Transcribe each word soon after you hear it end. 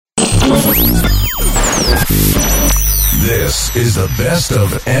This is the best of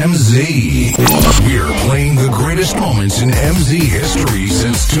MZ. We're playing the greatest moments in MZ history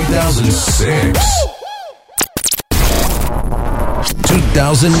since 2006.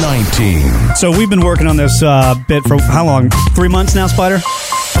 2019. So we've been working on this bit for how long? 3 months now, Spider?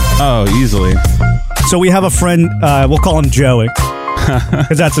 Oh, easily. So we have a friend, we'll call him Joey,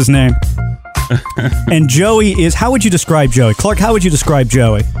 because that's his name. And Joey is, how would you describe Joey? Clark, how would you describe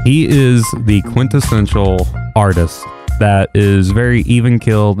Joey? He is the quintessential artist that is very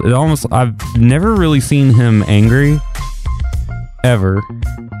even-keeled. I've never really seen him angry, ever.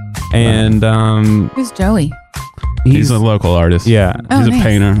 And, Who's Joey? He's a local artist. Yeah. He's a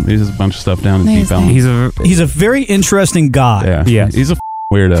painter. He does a bunch of stuff down in Deep Ellum. He's a very interesting guy. Yeah. Yes. He's a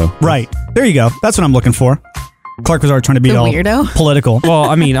weirdo. Right. There you go. That's what I'm looking for. Clark was already trying to be all weirdo? political. Well,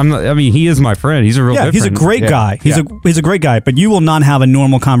 I mean, he is my friend. He's a real good he's a friend. great guy. He's a great guy, but you will not have a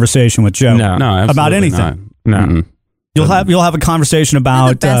normal conversation with Joe. No, about anything. Not. No. Mm-mm. You'll have a conversation about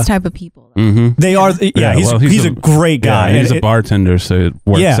They're the best type of people. Mm-hmm. They are. Yeah, he's a great guy. Yeah, he's a bartender, so it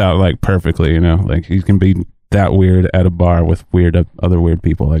works out like perfectly. You know, like he can be that weird at a bar with other weird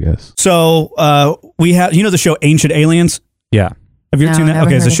people, I guess. So we have, the show Ancient Aliens? Yeah. Have you ever seen that?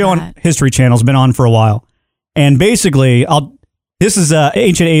 Okay, it's a show on History Channel. It's been on for a while. And basically, this is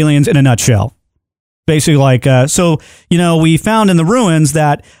Ancient Aliens in a nutshell. Basically, we found in the ruins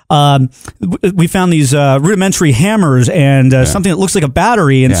that we found these rudimentary hammers and something that looks like a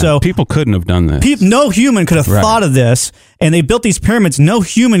battery. And so people couldn't have done this. No human could have thought of this. And they built these pyramids. No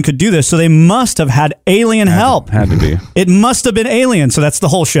human could do this. So they must have had alien help. Had to be. It must have been alien. So that's the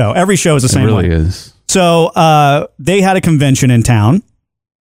whole show. Every show is the same way. It really is. So they had a convention in town.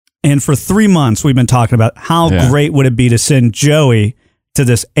 And for 3 months, we've been talking about how great would it be to send Joey to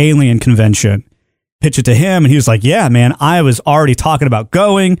this alien convention. Pitch it to him, and he was like, yeah, man, I was already talking about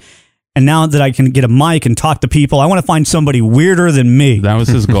going, and now that I can get a mic and talk to people, I want to find somebody weirder than me. That was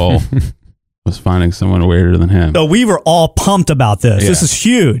his goal, was finding someone weirder than him. So we were all pumped about this. Yeah. This is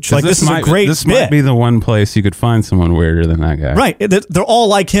huge. Like, this is a great This bit. might be the one place you could find someone weirder than that guy. Right. They're all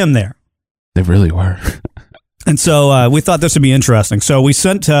like him there. They really were. And so we thought this would be interesting. So we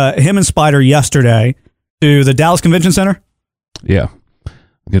sent him and Spider yesterday to the Dallas Convention Center. Yeah.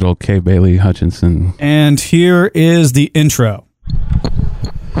 Good old Kay Bailey Hutchinson. And here is the intro.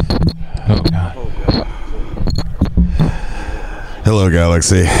 Oh, God. Hello,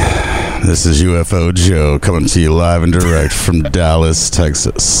 Galaxy. This is UFO Joe coming to you live and direct from Dallas,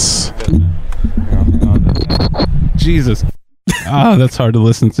 Texas. Jesus. That's hard to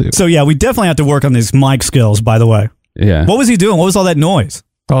listen to. So, yeah, we definitely have to work on these mic skills, by the way. Yeah. What was he doing? What was all that noise?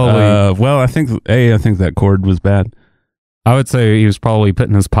 Well, I think that chord was bad. I would say he was probably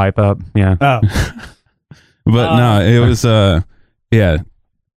putting his pipe up. Yeah. Oh. But no, it was, yeah.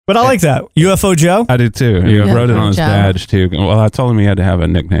 But I like that. UFO Joe? I did too. He UFO wrote it on his Joe. badge too. Well, I told him he had to have a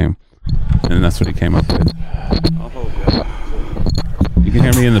nickname, and that's what he came up with. You can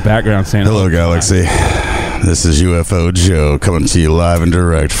hear me in the background saying, Hello, Galaxy. This is UFO Joe coming to you live and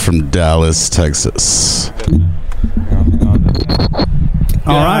direct from Dallas, Texas.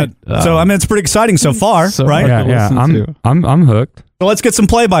 All right. So, I mean, it's pretty exciting so far, right? Yeah. I'm hooked. So let's get some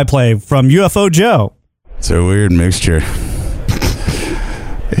play-by-play from UFO Joe. It's a weird mixture.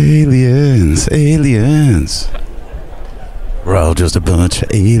 Aliens. We're all just a bunch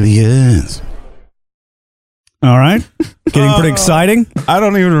of aliens. All right. Getting pretty exciting. I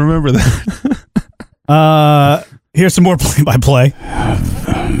don't even remember that. Here's some more play-by-play.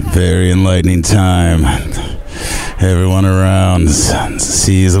 Very enlightening time. Everyone around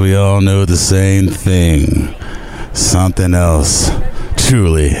sees we all know the same thing. Something else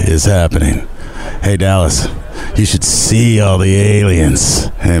truly is happening. Hey, Dallas, you should see all the aliens.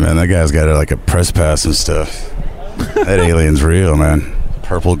 Hey, man, that guy's got like a press pass and stuff. That alien's real, man.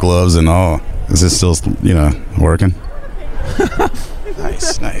 Purple gloves and all. Is this still, working?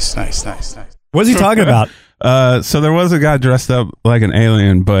 Nice. What's he talking about? So there was a guy dressed up like an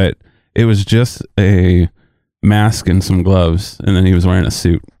alien, but it was just a mask and some gloves, and then he was wearing a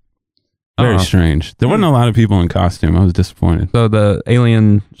suit. Very strange. There wasn't a lot of people in costume. I was disappointed. So the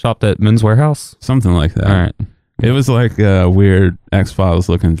alien shopped at Men's Warehouse? Something like that. All right. It was like a weird X-Files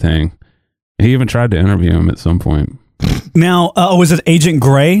looking thing. He even tried to interview him at some point. Now, was it Agent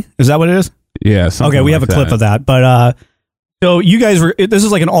Gray? Is that what it is? Yeah. Okay, we have a clip of that. But so you guys this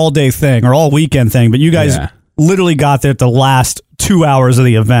is like an all-day thing or all-weekend thing, but you guys literally got there at the last 2 hours of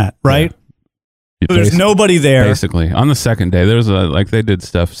the event, right? Yeah. So there's nobody there. Basically, on the second day, there was they did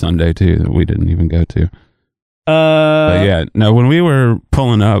stuff Sunday too that we didn't even go to. But yeah, no, when we were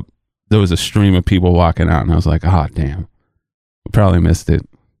pulling up, there was a stream of people walking out, and I was like, "Oh, damn, we probably missed it."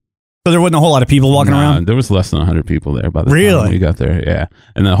 So there wasn't a whole lot of people walking around? There was less than 100 people there by the Really? time we got there. Yeah.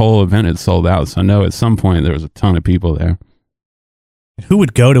 And the whole event had sold out. So I know at some point there was a ton of people there. Who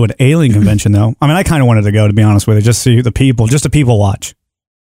would go to an alien convention, though? I mean, I kind of wanted to go, to be honest with you, just see the people, just a people watch.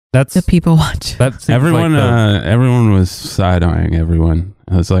 That's The people watch. that seems Everyone, like everyone was side-eyeing everyone.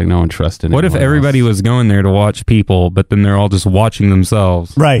 It was like no one trusted what if anyone everybody else. was going there to watch people, but then they're all just watching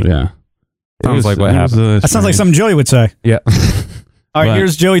themselves? Right. Yeah. Sounds like what happened. That sounds like something Joey would say. Yeah. All right, But-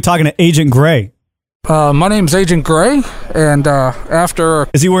 here's Joey talking to Agent Gray. My name's Agent Gray, and after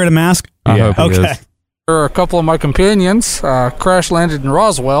Is he wearing a mask? I Yeah. hope he Okay. is. a couple of my companions crash landed in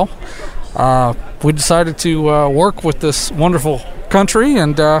Roswell, we decided to work with this wonderful country,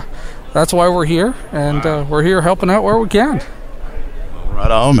 and that's why we're here. And we're here helping out where we can.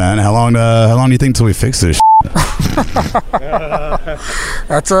 Right on, man. How long do you think till we fix this?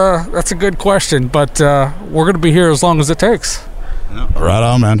 That's a good question, but we're going to be here as long as it takes. Right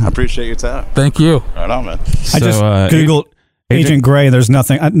on, man. I appreciate your time. Thank you. Right on, man. I just Googled Agent Gray. There's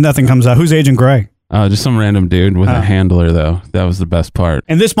nothing comes out. Who's Agent Gray? just some random dude with a handler, though. That was the best part.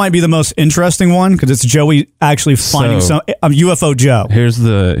 And this might be the most interesting one because it's Joey actually finding So- UFO Joe. Here's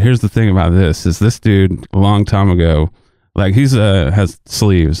the thing about this is this dude a long time ago, like he's has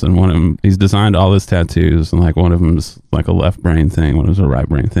sleeves, and one of them he's designed all his tattoos, and like one of them's like a left brain thing, one of them's a right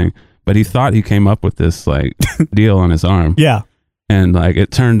brain thing. But he thought he came up with this like deal on his arm, Yeah. and like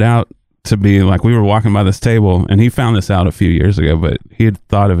it turned out to be like we were walking by this table, and he found this out a few years ago, but he had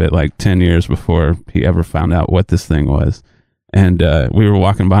thought of it like 10 years before he ever found out what this thing was. And we were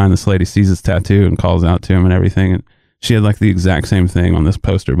walking by, and this lady sees his tattoo and calls out to him and everything, and she had like the exact same thing on this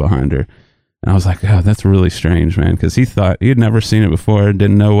poster behind her. And I was like, oh, that's really strange, man, because he thought he had never seen it before,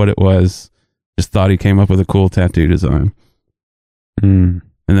 didn't know what it was, just thought he came up with a cool tattoo design, and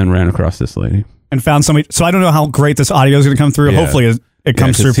then ran across this lady. And found somebody. So I don't know how great this audio is going to come through. Yeah. Hopefully it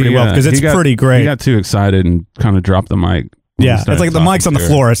comes Yeah, through pretty well because it's he got- pretty great. He got too excited and kind of dropped the mic. when Yeah. he It's started like the talking mic's on the to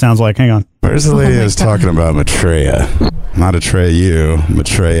her. floor, it sounds like. Hang on. Where's the lady that was talking about Maitreya? Not Atreyu,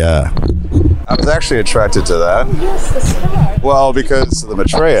 Maitreya. I was actually attracted to that. Well, because the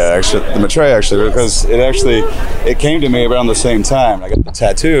Maitreya actually, because it came to me around the same time. I got the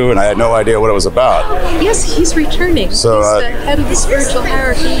tattoo, and I had no idea what it was about. Yes, he's returning. So, he's the head of the spiritual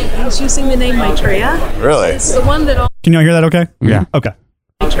hierarchy. He's using the name Maitreya. Really? It's the one that all Can y'all hear that okay? Yeah. Okay.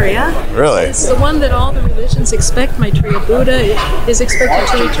 Maitreya. Really? It's the one that all the religions expect. Maitreya Buddha is expected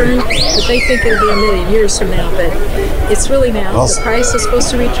to return, but they think it'll be a million years from now. But it's really now. Well, The Christ is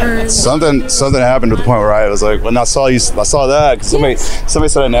supposed to return. Something happened to the point where I was like, when I saw that, 'cause somebody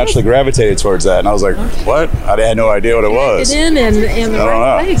said I naturally gravitated towards that, and I was like, what? I had no idea what it was. Get in and the I don't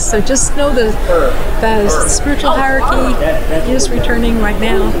right know. place. So just know the spiritual hierarchy is returning right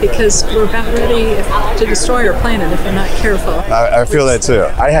now because we're about ready to destroy our planet if we're not careful. I feel that too.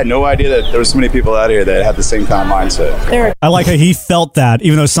 I had no idea that there were so many people out here that had the same kind of mindset. There are I like how he felt that,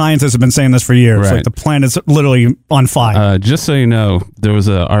 even though scientists have been saying this for years. Right. Like the planet's literally on fire. Just so you know, there was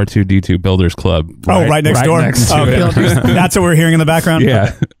a R2D2 Builders Club. right next door. Next to Okay. it. That's what we're hearing in the background?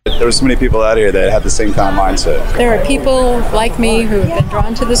 Yeah. There were so many people out here that had the same kind of mindset. There are people like me who have been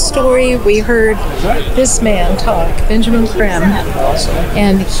drawn to the story. We heard this man talk, Benjamin Krem,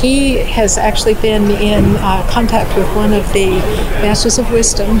 and he has actually been in contact with one of the Masters of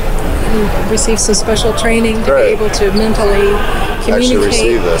Wisdom who received some special training to Right. be able to mentally communicate.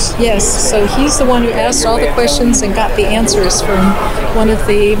 receive this. Yes, so he's the one who asked all the questions and got the answers from one of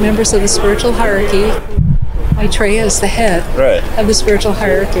the members of the spiritual hierarchy. Maitreya is the head Right. of the spiritual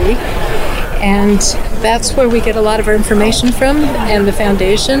hierarchy. And that's where we get a lot of our information from. And the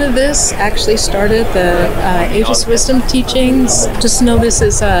foundation of this actually started the Ageless Wisdom teachings. Just know this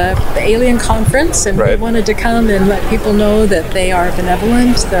is the alien conference, and Right. we wanted to come and let people know that they are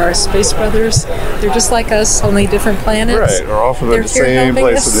benevolent. They're our space brothers. They're just like us, only different planets. Right. We're all from They're the here same helping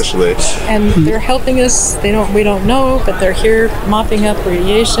place us. initially. And they're helping us. We don't know, but they're here mopping up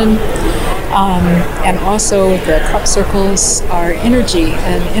radiation. And also the crop circles are energy,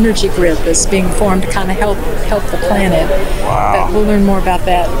 an energy grid that's being formed to kind of help the planet. Wow. But we'll learn more about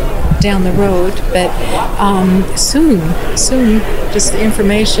that down the road. But soon, just the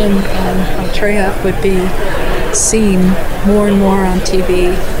information on Maitreya would be seen more and more on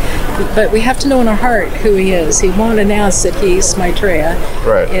TV. But we have to know in our heart who he is. He won't announce that he's Maitreya.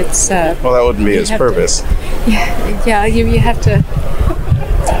 Right. It's Well, that wouldn't be you his have to- purpose. yeah. You have to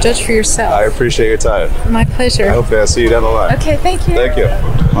judge for yourself. I appreciate your time. My pleasure. I hope I see you down the line. Okay, thank you. Thank you.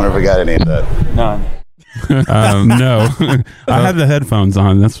 I wonder if we got any of that. No. I had the headphones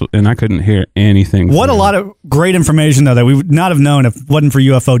on. And I couldn't hear anything. What a from lot of great information, though, that we would not have known if it wasn't for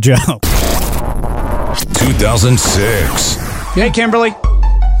UFO Joe. 2006. Hey, Kimberly.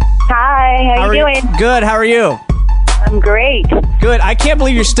 Hi. Hi, how you doing? Good. How are you? I'm great. Good. I can't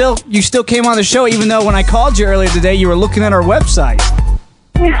believe you still came on the show, even though when I called you earlier today, you were looking at our website.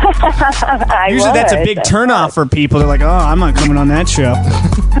 Usually that's a big turnoff for people. They're like, "Oh, I'm not coming on that show."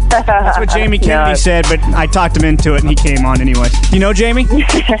 That's what Jamie Kennedy said, but I talked him into it, and he came on anyway. You know Jamie?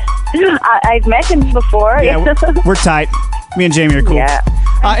 I've met him before. Yeah, we're tight. Me and Jamie are cool. Yeah.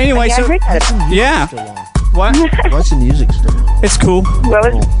 Anyway, I heard that. Yeah. What? What's the music still? It's cool.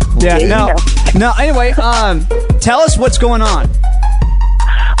 Yeah. No. Anyway, tell us what's going on.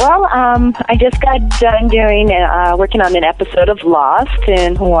 Well, I just got done working on an episode of Lost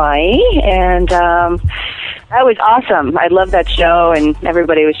in Hawaii, and that was awesome. I love that show, and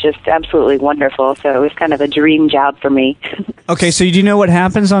everybody was just absolutely wonderful. So it was kind of a dream job for me. Okay, so do you know what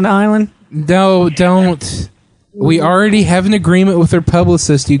happens on the island? No, don't. We already have an agreement with her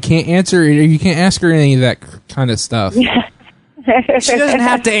publicist. You can't answer it, or you can't ask her any of that kind of stuff. She doesn't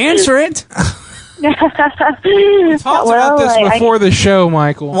have to answer it. We talked about this before the show,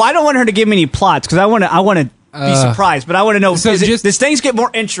 Michael. Well, I don't want her to give me any plots because I want to be surprised, but I want to know. So does things get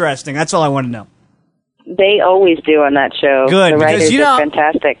more interesting? That's all I want to know. They always do on that show. Good, the writers because are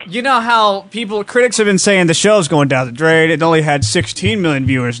fantastic. You know how critics have been saying the show's going down the drain. It only had 16 million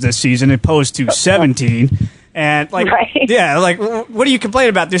viewers this season, opposed to 17. And what do you complain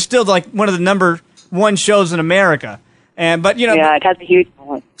about? They're still like one of the number one shows in America. But it has a huge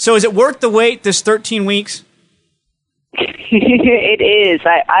one. So is it worth the wait? This 13 weeks? It is.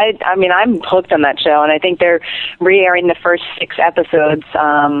 I mean, I'm hooked on that show, and I think they're re-airing the first 6 episodes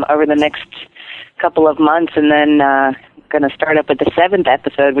over the next couple of months, and then going to start up with the 7th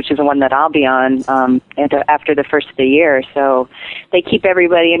episode, which is the one that I'll be on after the first of the year. So they keep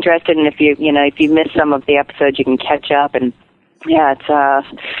everybody interested, and if you miss some of the episodes, you can catch up. And yeah, it's I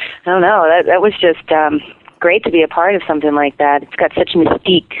don't know. That was just great to be a part of something like that. It's got such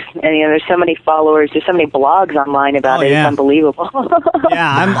mystique, and there's so many followers. There's so many blogs online about it. Yeah. It's unbelievable.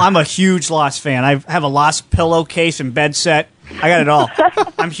 Yeah, I'm a huge Lost fan. I have a Lost pillowcase and bed set. I got it all.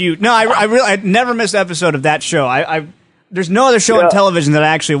 I'm huge. No, I never missed an episode of that show. There's no other show on television that I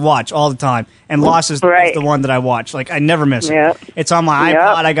actually watch all the time, and Lost is the one that I watch. Like I never miss it. It's on my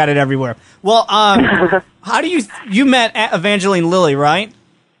iPod. I got it everywhere. Well, how do you met Evangeline Lilly, right?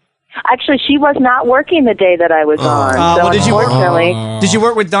 Actually, she was not working the day that I was on. So did you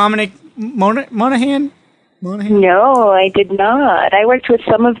work with Dominic Monaghan? No, I did not. I worked with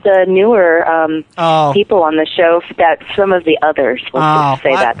some of the newer people on the show. That some of the others. Let's just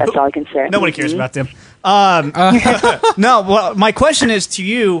say that. That's all I can say. Nobody cares about them. No. Well, my question is to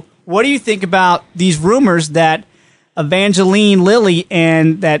you: what do you think about these rumors that Evangeline Lilly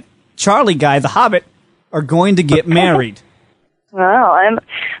and that Charlie guy, the Hobbit, are going to get married? Well, I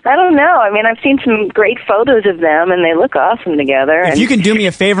don't know. I mean, I've seen some great photos of them, and they look awesome together. If you can do me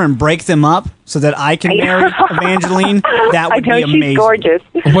a favor and break them up so that I can marry Evangeline, that would be amazing. She's gorgeous.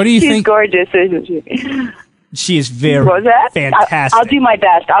 What do you think? She's gorgeous, isn't she? She is very fantastic. I'll do my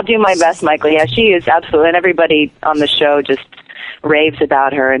best. Michael. Yeah, she is absolutely. And everybody on the show just raves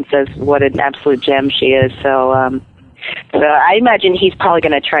about her and says what an absolute gem she is. So I imagine he's probably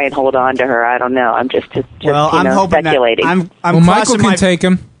going to try and hold on to her. I don't know. I'm just I'm hoping speculating. Michael can take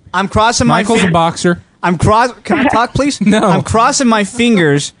him. I'm crossing Michael's a boxer. Can I talk, please? No. I'm crossing my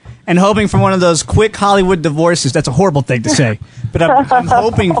fingers and hoping for one of those quick Hollywood divorces. That's a horrible thing to say, but I'm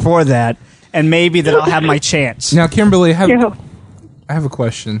hoping for that, and maybe that I'll have my chance. Now, Kimberly, I have a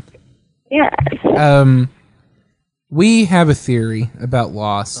question. Yeah. We have a theory about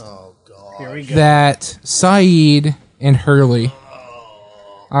Lost. Oh, God. Here we go. That Saeed and Hurley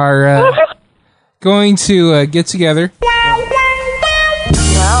are going to get together. Wow.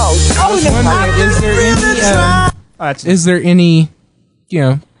 I was wondering, is there any,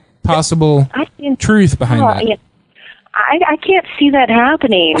 possible truth behind that? Yeah. I can't see that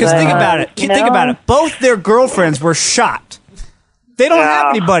happening. Because think about it. Think about it. Both their girlfriends were shot. They don't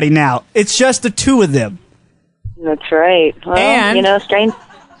have anybody now. It's just the two of them. That's right. Well, and, strange.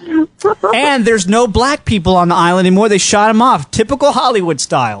 And there's no black people on the island anymore. They shot him off. Typical Hollywood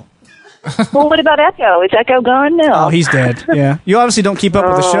style. Well, what about Echo? Is Echo gone now? Oh, he's dead. Yeah. You obviously don't keep up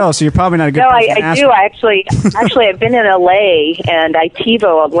with the show, so you're probably not a good person to I ask. do. Actually, I've been in LA, and I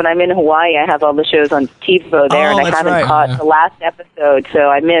TiVo. When I'm in Hawaii, I have all the shows on TiVo there, and I haven't caught the last episode, so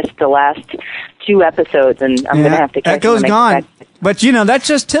I missed the last 2 episodes, and I'm going to have to catch Echo's gone. But, that's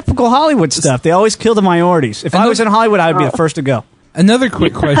just typical Hollywood stuff. They always kill the minorities. If I was in Hollywood, I would be the first to go. Another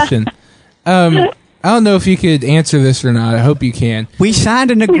quick question. I don't know if you could answer this or not. I hope you can. We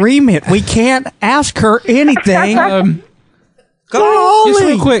signed an agreement. We can't ask her anything. Just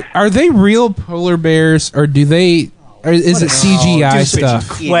real quick, are they real polar bears, or do they Or is it CGI Dude, such a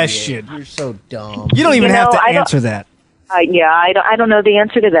stuff? question. You're so dumb. You don't even You have know, to I don't- answer that. I don't know the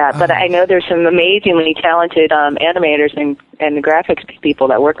answer to that, but I know there's some amazingly talented animators and graphics people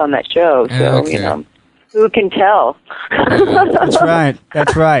that work on that show. So Okay. who can tell? That's right.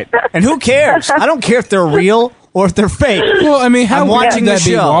 That's right. And who cares? I don't care if they're real or if they're fake. Well, I mean, how I'm weird watching would the that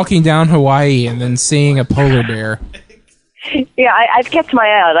be show. walking down Hawaii and then seeing a polar bear? Yeah, I've kept my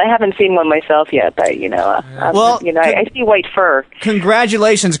eye out. I haven't seen one myself yet, but I see white fur.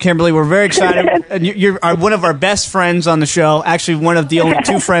 Congratulations, Kimberly. We're very excited. And you're one of our best friends on the show. Actually, one of the only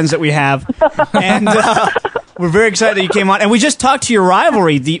two friends that we have. And we're very excited that you came on. And we just talked to your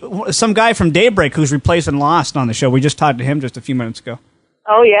rivalry, some guy from Daybreak who's replacing Lost on the show. We just talked to him just a few minutes ago.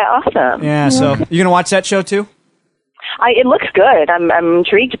 Oh yeah, awesome. Yeah, so you going to watch that show too? It looks good. I'm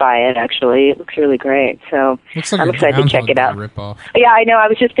intrigued by it. Actually, it looks really great. So Looks like I'm a excited to check it out. Groundhog Day ripoff. Yeah, I know. I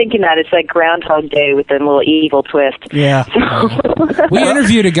was just thinking that it's like Groundhog Day with a little evil twist. Yeah. We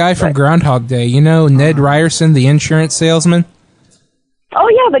interviewed a guy from Groundhog Day. You know Ned Ryerson, the insurance salesman? Oh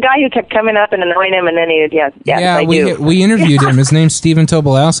yeah, the guy who kept coming up and annoying him, and then I do. we interviewed him. His name's Stephen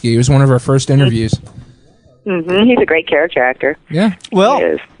Tobolowsky. He was one of our first interviews. He's a great character actor. Yeah. Well, He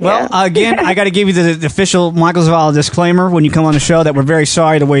is. again, I got to give you the official Michael Zavala disclaimer when you come on the show that we're very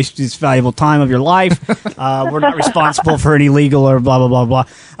sorry to waste this valuable time of your life. We're not responsible for any legal or blah, blah, blah, blah.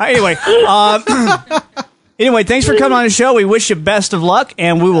 Anyway, thanks for coming on the show. We wish you best of luck,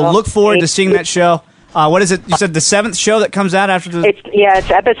 and we will look forward to seeing that show. What is it? You said the 7th show that comes out after the... It's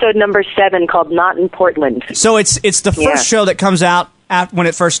episode number 7 called Not in Portland. So it's the first show that comes out when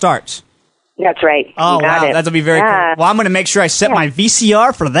it first starts. That's right. Oh, You got wow. it. That'll be very cool. Well, I'm going to make sure I set my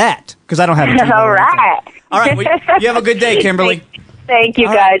VCR for that because I don't have it. All right. All right. You have a good day, Kimberly. Thank you,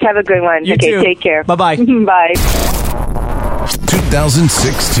 guys. Have a good one. You okay, too. take care. Bye-bye. Bye.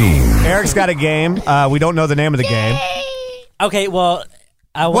 2016. Eric's got a game. We don't know the name of the game. Okay, well,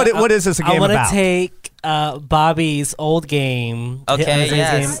 What is this a game I want to about? take Bobby's old game. Okay, his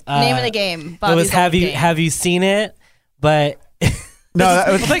yes. Name of the game. It was Bobby's have old you game. have you seen it? But No,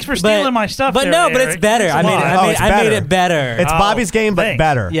 Well, thanks for stealing my stuff. But there, no, but Eric. it's better. Thanks a lot. I made it better. It's Bobby's game, but thanks.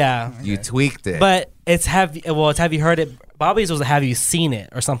 better. Yeah, You tweaked it. but it's have you heard it? Bobby's was have you seen it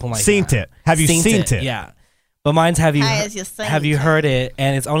or something like Seen that. it. Have you seen it? Yeah, but mine's have you heard it?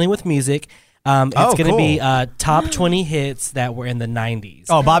 And it's only with music. It's Oh, going to be cool. top 20 hits that were in the 90s.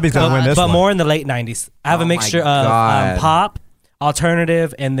 Oh, Bobby's going to win this but one. more in the late 90s. I have Oh a my mixture of God. pop,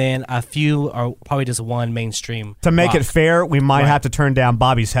 alternative, and then a few, or probably just one mainstream. To make rock. it fair, we might Right. have to turn down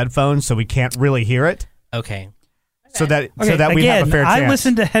Bobby's headphones so we can't really hear it. Okay. So that Okay, we have a fair chance. I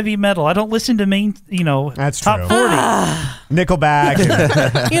listen to heavy metal. I don't listen to main, That's top true. 40. Nickelback.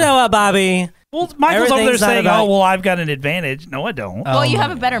 and- You know what, Bobby? Well, Michael's over there Everything's not saying, about- "Oh, well, I've got an advantage." No, I don't. Well, you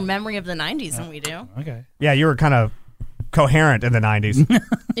have a better memory of the 90s than we do. Okay. yeah, you were kind of coherent in the 90s.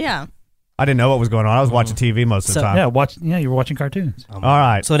 Yeah. I didn't know what was going on. I was watching TV most of the time. Yeah, you were watching cartoons. All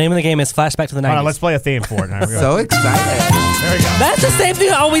right. So the name of the game is Flashback to the 90s. Hold on, let's play a theme for it. Here we go. So excited. There we go. That's the same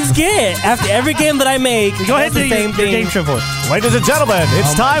thing I always get after every game that I make. Go ahead that's and the do same your thing. game show for us. Ladies and gentlemen,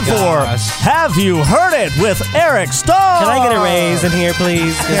 it's time for Have You Heard It with Eric Starr. Can I get a raise in here,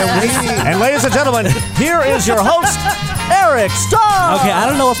 please? And ladies and gentlemen, here is your host, Eric Starr. Okay, I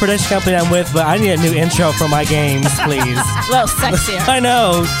don't know what production company I'm with, but I need a new intro for my games, please. A little sexier. I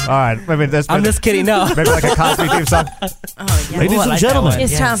know. All right, maybe this. I'm just kidding. No. Maybe like a Cosby theme song. Oh, yeah. Ladies Ooh, I and like gentlemen, that one.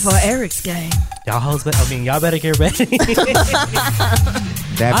 It's time Yes. for Eric's game. Y'all better get ready.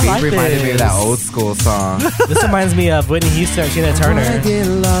 That I beat like reminded me of that this. old school song. This reminds me of Whitney Houston and Tina Turner. I get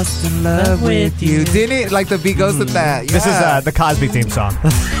lost in love with you. Didn't it? Like the beat goes with that. this is Yeah. the Cosby theme song.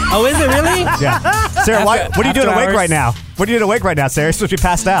 Oh, is it really? Yeah. Sarah, what are you doing after awake hours? right now? What are you doing awake right now, Sarah? You're supposed to be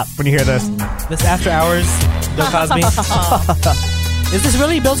passed out when you hear this. This After Hours, Bill Cosby. Is this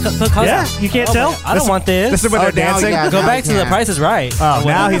really Bill Cosby? Yeah, you can't Oh, tell? my- I don't want this. This is when Oh, they're now, dancing. yeah. Go Now back you to The can. Price is Right. Oh,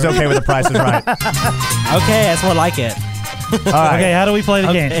 now he's okay with the Price is Right. Okay, that's more like it. All right. Okay, how do we play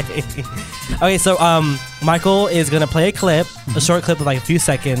the game? Okay, so Michael is gonna play a clip, a short clip of like a few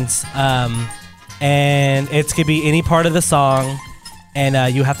seconds, and it's gonna be any part of the song,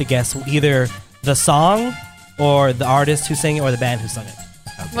 and you have to guess either the song or the artist who sang it or the band who sung it.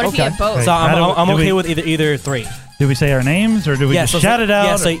 What if you have both? So How I'm do okay we- with either three. Do we say our names or do we just shout it out?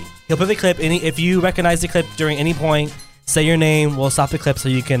 Yeah, so he'll play the clip. If you recognize the clip during any point, say your name. We'll stop the clip so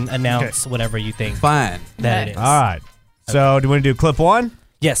you can announce whatever you think Fun. that it is. All right. So, do you want to do clip one?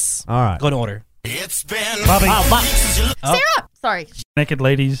 Yes. All right. Go in order. Bobby, Sarah! Sorry. naked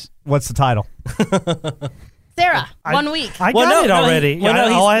ladies. What's the title? Sarah, 1 week. I Well, got no, it no, already. well,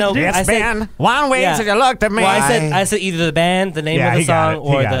 no, all I he's- had to do. no, I said- one week Yeah. since you looked at me. Well, I said either the band, the name yeah, of the he got song, it.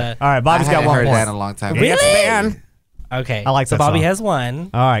 He or got the. it. All right, Bobby's I got hadn't one heard point. that in a long time. Really? It's been Okay. I like so that Bobby song. has one.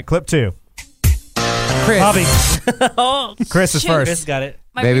 All right, clip 2. Chris. Bobby. Oh, Chris is first. Chris got it.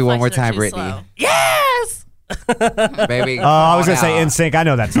 My Baby, one more reflexes are time, too Brittany. slow. Yes. Baby. I was going to say in NSYNC. I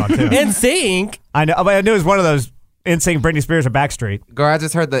know that song, too. In sync. I know, but I knew it was one of those NSYNC, Britney Spears, or Backstreet. Girl, I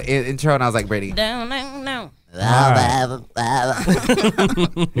just heard the intro and I was like, Brittany. No.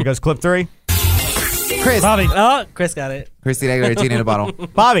 Here goes clip 3. Chris. Bobby. Oh, Chris got it. Christina Aguilera, Genie in a Bottle.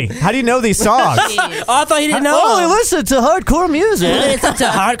 Bobby, how do you know these songs? Oh, I thought he didn't know. Only listen to hardcore music. Listen to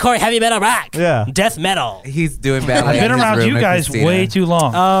hardcore heavy metal rock. Yeah. Death metal. He's doing bad. I've been around you guys way too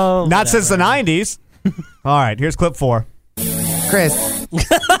long. Oh. Not since the 90s. All right, here's clip 4. Chris.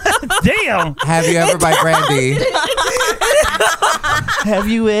 Damn. Have You Ever by Brandy. Have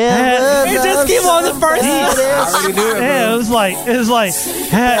you ever? It just came on the first. I already knew it, boo. Yeah, it was like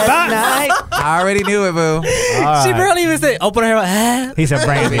I already knew it, boo. She barely even said, open her mouth. He said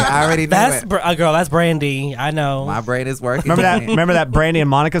Brandy. I already knew That's it. girl. That's Brandy. I know. My brain is working. Remember that Brandy and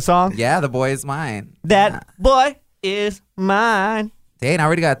Monica song? Yeah, The Boy Is Mine. That boy is mine. Dang, I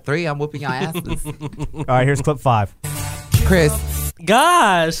already got 3. I'm whooping your asses. All right, here's clip 5. Chris.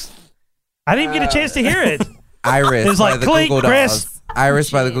 Gosh. I didn't even get a chance to hear it. Iris. It's by like the clink, Google Chris. Dolls.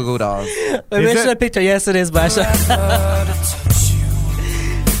 Iris by the Google Dolls. Maybe I should have picked her. Yes, it is, but I should.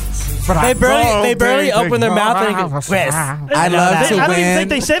 They barely open their mouth and go, Chris. I love I to don't even think win.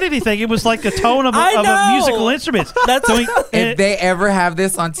 they said anything. It was like the tone of I a know. musical instrument. That's If they ever have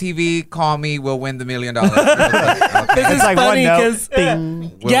this on TV, call me. We'll win the $1 million. This is like funny one note. because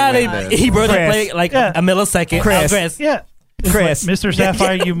Bing. yeah, We'll win this. he barely Chris. played like Yeah. a millisecond. Chris. Oh, Chris. Yeah. Chris. Mr.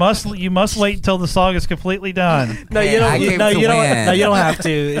 Sapphire, you must wait until the song is completely done. No, you I don't. came No, to you don't. win. No, you don't have to.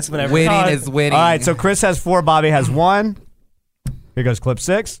 It's whatever. Winning is winning. All right, so Chris has 4, Bobby has 1. Here goes clip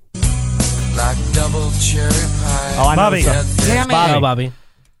 6. Like double cherry pie. Oh, I know Bobby. this song. Damn it. Bobby. No,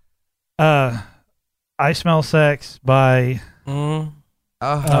 Bobby. I Smell Sex by Oh,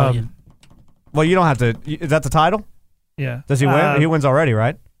 yeah. Well, you don't have to. Is that the title? yeah. Does he win? He wins already,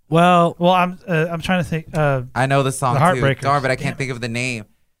 right? Well, I'm trying to think. I know the song The too. Heartbreakers. Darn, but I can't think of the name.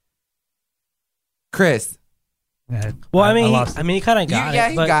 Chris. well, I mean, lost it. he kind of got Yeah,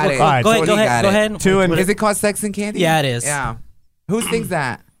 it. he but- got well, it. Go, All right, go so ahead. he Go ahead. got Go it. ahead. 2 and Is it called Sex and Candy? Yeah, it is. Yeah. Who sings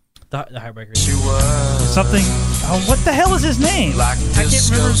that? The Heartbreakers. Something. Oh, what the hell is his name? I can't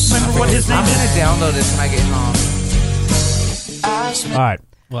remember what his name I'm is. gonna download this when I get home. All right.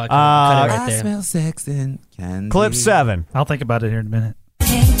 Well, I cut it right I there. smell sex and candy. Clip 7. I'll think about it here in a minute.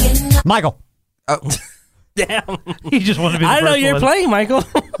 Michael. Oh. Damn. He just wanted to be the I didn't know first you were one. playing, Michael.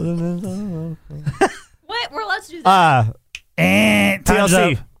 What? We're allowed to do that. And time's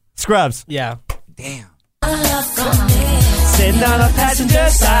TLC. up. Scrubs. Yeah. Damn. Sitting on the passenger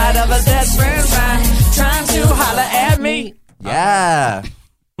side of a desperate ride, trying to holler at me. Yeah.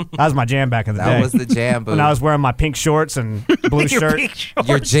 That was my jam back in the day. That was the jam, boo. when I was wearing my pink shorts and blue Your shirt. pink shorts.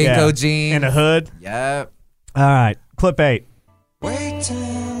 Your Jinko Yeah. jeans. And a hood. Yep. All right. Clip 8.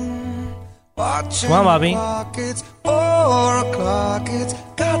 Waiting, watching Come on, Bobby. clock, it's 4 o'clock, it's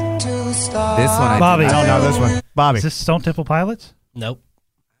got to stop. This one I Bobby. did I not don't know know. this one. Bobby. Is this Stone Temple Pilots? Nope.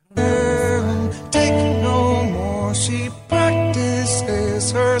 Take no more, she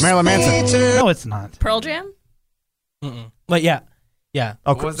practices her Marilyn Manson. speeches. No, it's not. Pearl Jam? But yeah.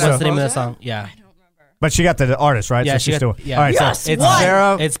 Oh, What was so- What's the name of the Pearl song? Yeah. but she got the artist, right? Yeah, So she she's got- still. yeah. All right. Yes, So It's what?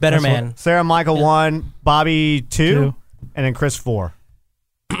 Sarah. It's Better That's Man. what- Sarah Michael 1, Bobby 2, and then Chris 4.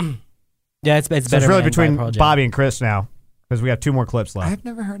 Yeah, it's So Better it's really Man by between Pearl Jam. Bobby and Chris now because we have 2 more clips left. I've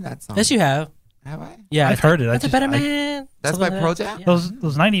never heard that song. Yes, you have. Have I? Yeah, I've it's heard it. I That's a just- Better I- Man. That's Something by like Pearl that. Jam?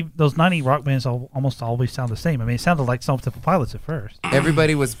 Yeah. Those 90 rock bands almost always sound the same. I mean, it sounded like Stone Temple Pilots at first.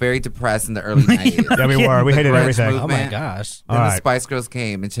 Everybody was very depressed in the early 90s. Yeah, we were. We The hated grunge everything. Oh my movement. gosh. Then All the right. Spice Girls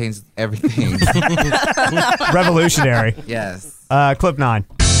came and changed everything. Revolutionary. Yes. Clip 9.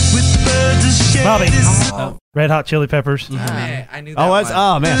 Bobby. Oh. Red Hot Chili Peppers. I knew that Oh, was one.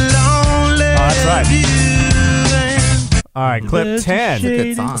 oh man. Oh, that's right. All right, clip 10. It's a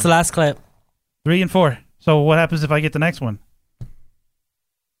good song. It's the last clip. 3 and 4. So what happens if I get the next one?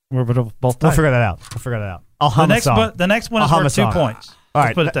 We're both We'll tied. figure that out. I'll The hum next, a song. but the next one I'll is hum worth a 2 song. points. All Let's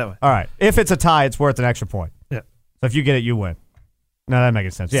right. put it that way. All right. If it's a tie, it's worth an extra point. Yeah. So if you get it, you win. No, that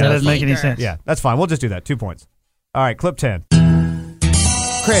makes sense. Yeah, that that's doesn't make any Later. sense. yeah, that's fine. We'll just do that. 2 points. All right, clip 10.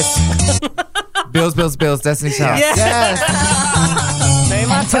 Chris. Bills, Destiny Child. Yes. Yes. Pay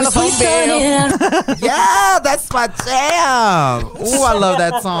my telephone bill. Yeah, that's my jam. Ooh, I love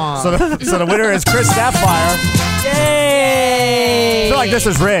that song. So the winner is Chris Sapphire. Yay! I feel like this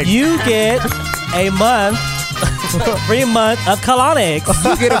is rigged. You get a month, free month of colonics.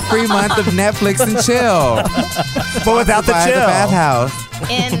 You get a free month of Netflix and chill. But without the By chill. the bathhouse.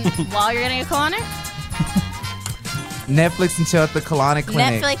 And while you're getting a colonic? Netflix and chill at the Colonic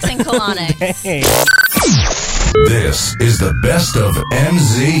Clinic. Netflix and colonics. This is the best of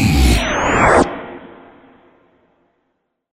MZ.